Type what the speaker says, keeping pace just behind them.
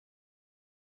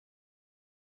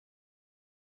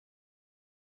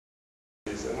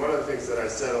one of the things that I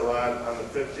said a lot on the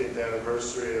 15th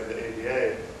anniversary of the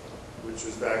ADA, which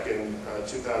was back in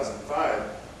 2005,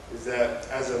 is that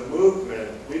as a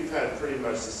movement, we've had pretty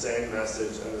much the same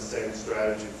message and the same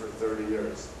strategy for 30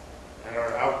 years. And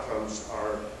our outcomes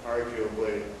are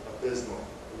arguably abysmal.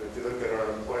 I mean, if you look at our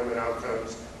employment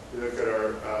outcomes, you look at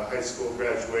our high school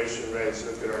graduation rates, you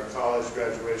look at our college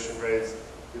graduation rates,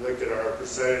 you look at our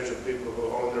percentage of people who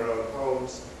own their own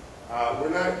homes, we're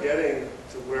not getting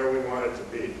to where we want it to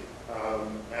be.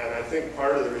 And I think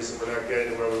part of the reason we're not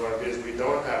getting to where we want to be is we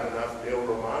don't have enough Neil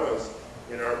Romanos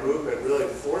in our movement really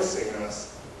forcing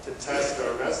us to test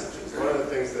our messages. One of the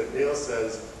things that Neil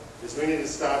says is we need to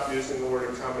stop using the word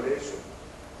accommodation.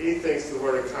 He thinks the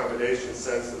word accommodation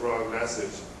sends the wrong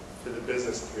message to the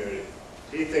business community.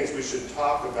 He thinks we should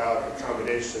talk about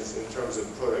accommodations in terms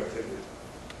of productivity.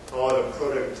 Call it a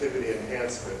productivity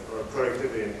enhancement or a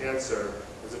productivity enhancer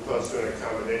as opposed to an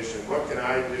accommodation. What can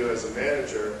I do as a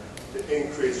manager to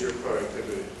increase your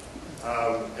productivity?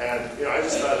 And you know, I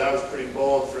just thought that was pretty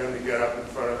bold for him to get up in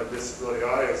front of a disability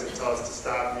audience and tell us to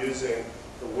stop using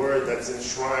the word that's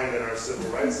enshrined in our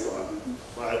civil rights law.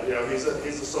 But you know, he's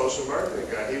a social marketing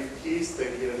guy. He's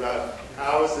thinking about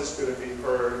how is this going to be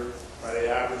heard by the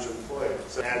average employee.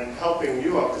 So, and helping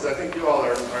you all, because I think you all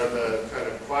are the kind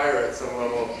of choir at some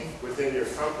level within your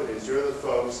companies. You're the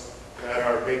folks that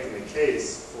are making the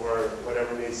case for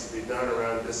whatever needs to be done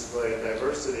around disability and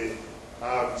diversity.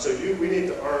 So we need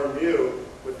to arm you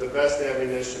with the best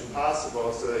ammunition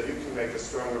possible so that you can make a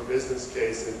stronger business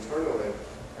case internally.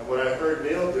 And what I heard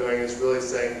Neil doing is really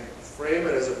saying, frame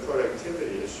it as a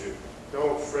productivity issue.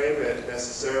 Don't frame it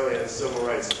necessarily in civil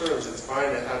rights terms. It's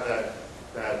fine to have that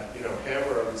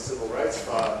hammer of the civil rights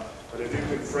law, but if you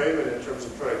can frame it in terms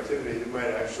of productivity, you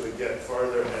might actually get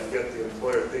farther and get the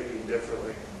employer thinking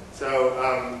differently.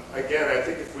 So again, I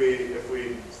think if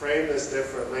we frame this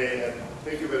differently and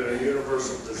think of it in a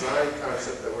universal design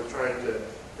concept that we're trying to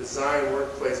design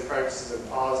workplace practices and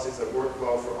policies that work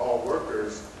well for all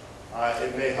workers,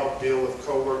 it may help deal with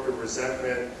coworker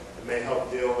resentment, it may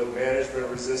help deal with management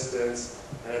resistance,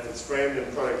 and if it's framed in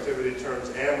productivity terms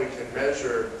and we can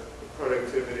measure the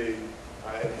productivity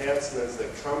enhancements that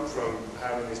come from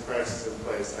having these practices in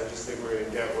place, I just think we're going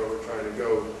to get where we're trying to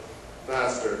go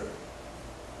faster.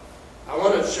 I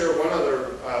want to share one other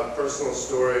personal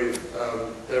story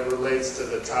that relates to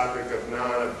the topic of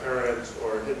non-apparent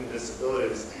or hidden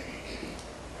disabilities.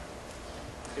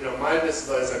 You know, my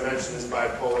disability, as I mentioned, is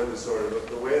bipolar disorder, but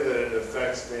the way that it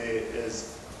affects me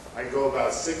is I go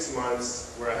about 6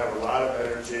 months where I have a lot of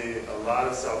energy, a lot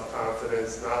of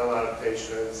self-confidence, not a lot of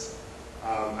patience.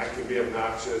 I can be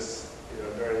obnoxious, you know,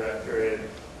 during that period.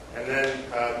 And then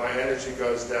my energy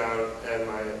goes down and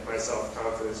my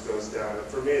self-confidence goes down. And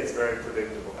for me, it's very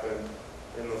predictable.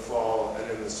 And in the fall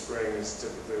and in the spring is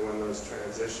typically when those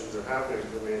transitions are happening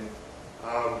for me.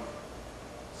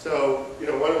 So, you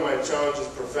know, one of my challenges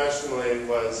professionally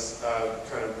was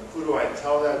kind of who do I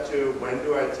tell that to? When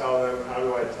do I tell them? How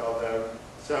do I tell them?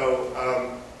 So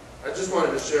I just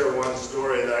wanted to share one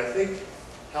story that I think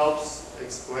helps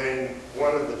explain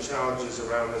one of the challenges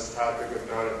around this topic of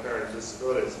non-apparent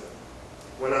disabilities.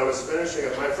 When I was finishing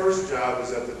up, my first job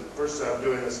was first job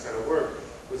doing this kind of work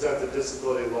was at the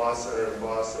Disability Law Center in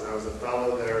Boston. I was a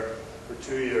fellow there for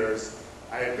 2 years.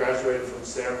 I had graduated from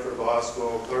Stanford Law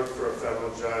School, clerked for a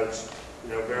federal judge, you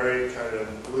know, very kind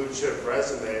of blue chip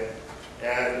resume.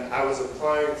 And I was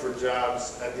applying for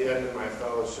jobs at the end of my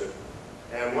fellowship.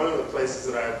 And one of the places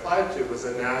that I applied to was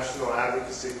a national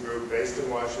advocacy group based in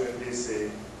Washington, D.C.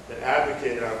 that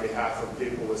advocated on behalf of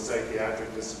people with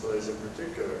psychiatric disabilities in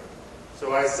particular.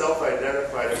 So I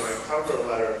self-identified in my cover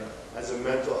letter as a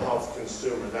mental health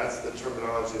consumer. That's the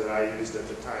terminology that I used at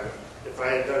the time. If I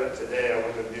had done it today, I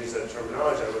wouldn't have used that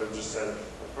terminology. I would have just said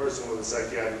a person with a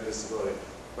psychiatric disability.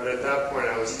 But at that point,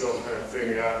 I was still kind of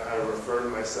figuring out how to refer to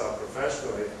myself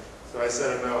professionally. So I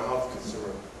said a mental health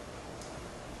consumer.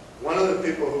 One of the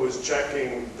people who was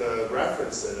checking the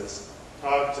references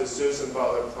talked to Susan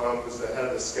Butler-Plum, who's the head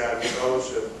of the Skadden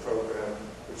Fellowship Program,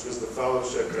 which was the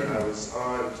fellowship that I was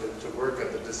on to work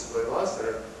at the Disability Law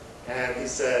Center. And he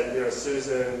said, you know,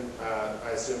 Susan, I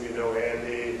assume you know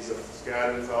Andy, he's a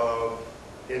Skadden Fellow.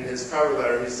 In his cover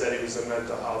letter, he said he was a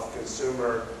mental health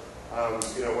consumer.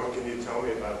 You know, what can you tell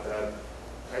me about that?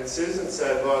 And Susan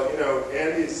said, well, you know,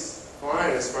 Andy's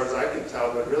fine as far as I can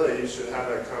tell, but really you should have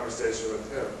that conversation with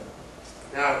him.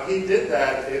 Now, he did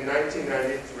that in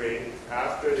 1993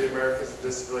 after the Americans with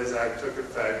Disabilities Act took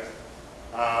effect.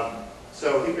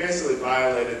 So he basically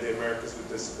violated the Americans with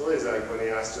Disabilities Act when he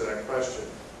asked her that question.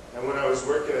 And when I was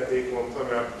working at the Equal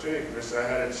Employment Opportunity Commission, I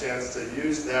had a chance to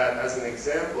use that as an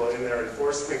example in their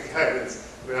enforcement guidance.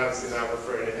 I mean, obviously not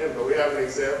referring to him, but we have an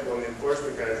example in the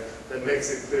enforcement guidance that makes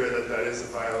it clear that that is a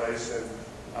violation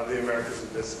of the Americans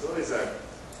with Disabilities Act.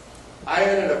 I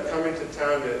ended up coming to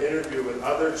town to interview with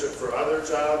for other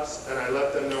jobs, and I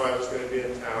let them know I was going to be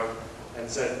in town and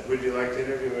said, would you like to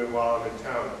interview me while I'm in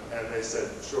town? And they said,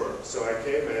 sure. So I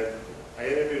came in, I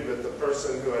interviewed with the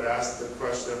person who had asked the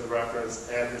question of the reference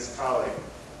and his colleague.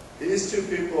 These two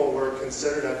people were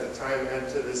considered at the time and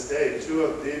to this day two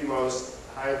of the most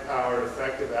high-powered,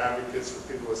 effective advocates for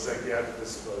people with psychiatric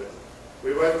disabilities.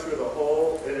 We went through the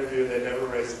whole interview, they never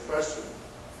raised a question.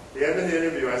 At the end of the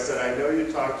interview, I said, I know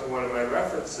you talked to one of my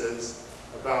references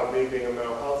about me being a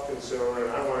mental health consumer,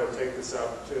 and I want to take this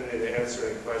opportunity to answer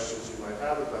any questions you might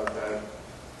have about that.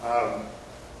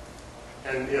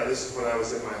 And you know, this is when I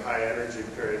was in my high energy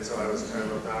period, so I was kind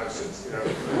of obnoxious, you know.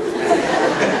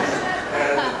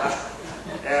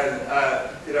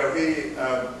 You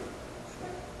know,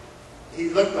 he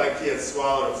looked like he had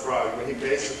swallowed a frog. I mean, he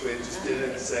basically just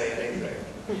didn't say anything.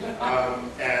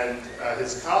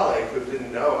 His colleague, who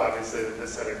didn't know, obviously, that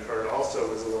this had occurred, also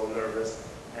was a little nervous.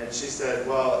 And she said,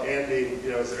 well, Andy,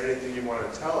 you know, is there anything you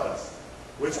want to tell us?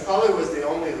 Which probably was the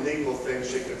only legal thing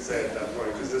she could say at that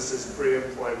point, because this is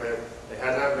pre-employment. They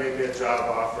had not made me a job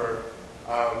offer.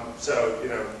 So, you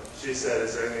know, she said,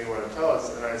 is there anything you want to tell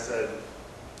us? And I said,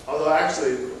 although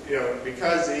actually, you know,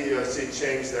 because the EEOC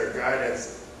changed their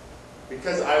guidance,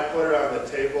 because I put it on the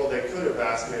table, they could have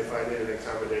asked me if I needed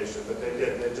accommodation, but they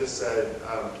didn't. They just said,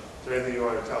 is there anything you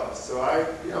want to tell us? So I,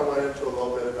 you know, went into a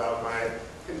little bit about my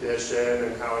condition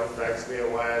and how it affects me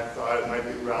and why I thought it might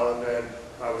be relevant.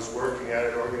 I was working at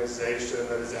an organization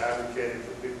that is advocating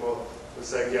for people with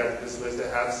psychiatric disabilities to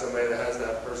have somebody that has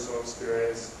that personal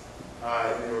experience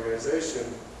in the organization.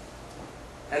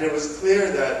 And it was clear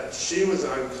that she was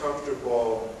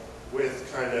uncomfortable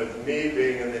with kind of me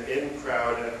being in the in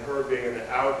crowd and her being in the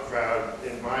out crowd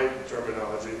in my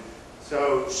terminology.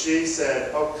 So she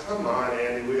said, oh, come on,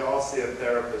 Andy, we all see a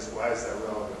therapist. Why is that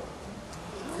relevant?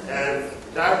 And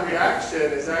that reaction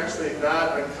is actually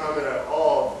not uncommon at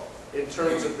all in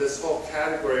terms of this whole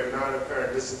category of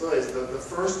non-apparent disabilities. The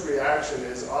first reaction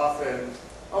is often,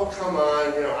 oh, come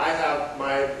on, you know, I have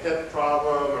my hip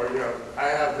problem, or, you know, I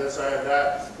have this, I have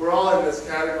that. We're all in this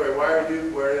category. Why are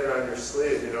you wearing it on your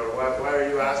sleeve? You know, why are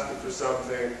you asking for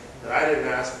something that I didn't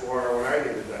ask for when I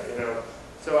needed that, you know?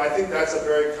 So I think that's a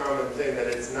very common thing, that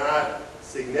it's not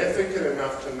significant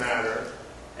enough to matter,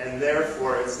 and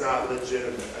therefore it's not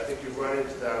legitimate. I think you've run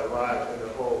into that a lot in the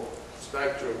whole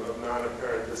spectrum of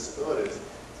non-apparent disabilities.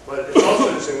 But it's also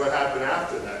interesting what happened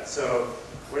after that. So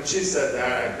when she said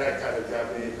that, that kind of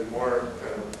got me even more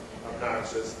kind of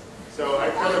obnoxious. So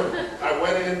I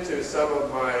went into some of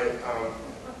my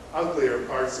uglier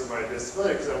parts of my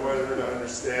disability because I wanted her to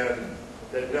understand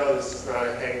that no, this is not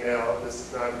a hangnail, this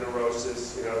is not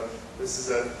neurosis, you know, this is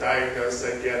a diagnosed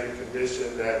psychiatric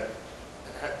condition that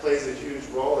plays a huge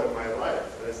role in my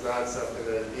life, and it's not something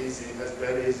that has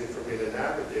been easy for me to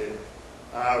navigate.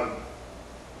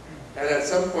 And at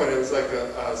some point, it was like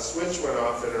a switch went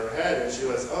off in her head, and she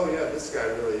was, oh yeah, this guy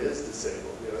really is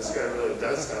disabled. You know, this guy really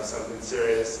does have something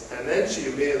serious. And then she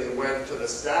immediately went to the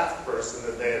staff person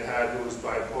that they had who was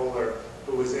bipolar,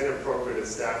 who was inappropriate at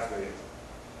staff meetings.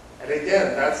 And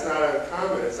again, that's not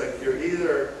uncommon. It's like you're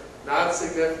either not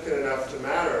significant enough to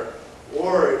matter,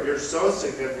 or you're so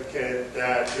significant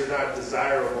that you're not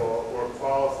desirable or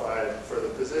qualified for the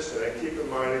position. And keep in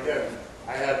mind, again,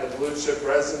 I had the blue chip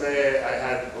resume, I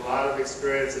had a lot of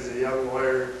experience as a young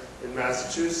lawyer in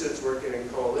Massachusetts working in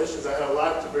coalitions. I had a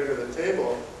lot to bring to the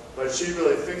table, but she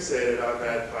really fixated on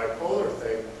that bipolar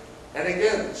thing. And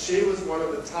again, she was one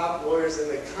of the top lawyers in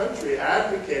the country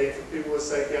advocating for people with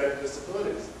psychiatric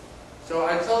disabilities. So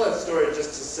I tell that story just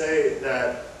to say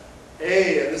that,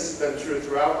 A, and this has been true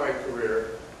throughout my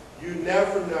career, you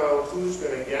never know who's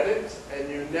going to get it, and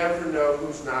you never know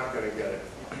who's not going to get it.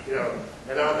 You know,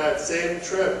 and on that same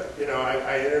trip, you know,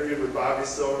 I interviewed with Bobby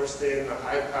Silverstein, the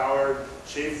high-powered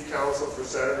chief counsel for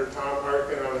Senator Tom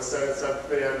Harkin on the Senate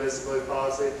Subcommittee on Disability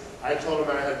Policy. I told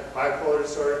him I had bipolar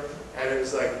disorder, and it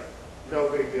was like no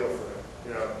big deal for him.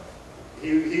 You know,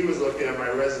 he was looking at my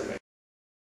resume.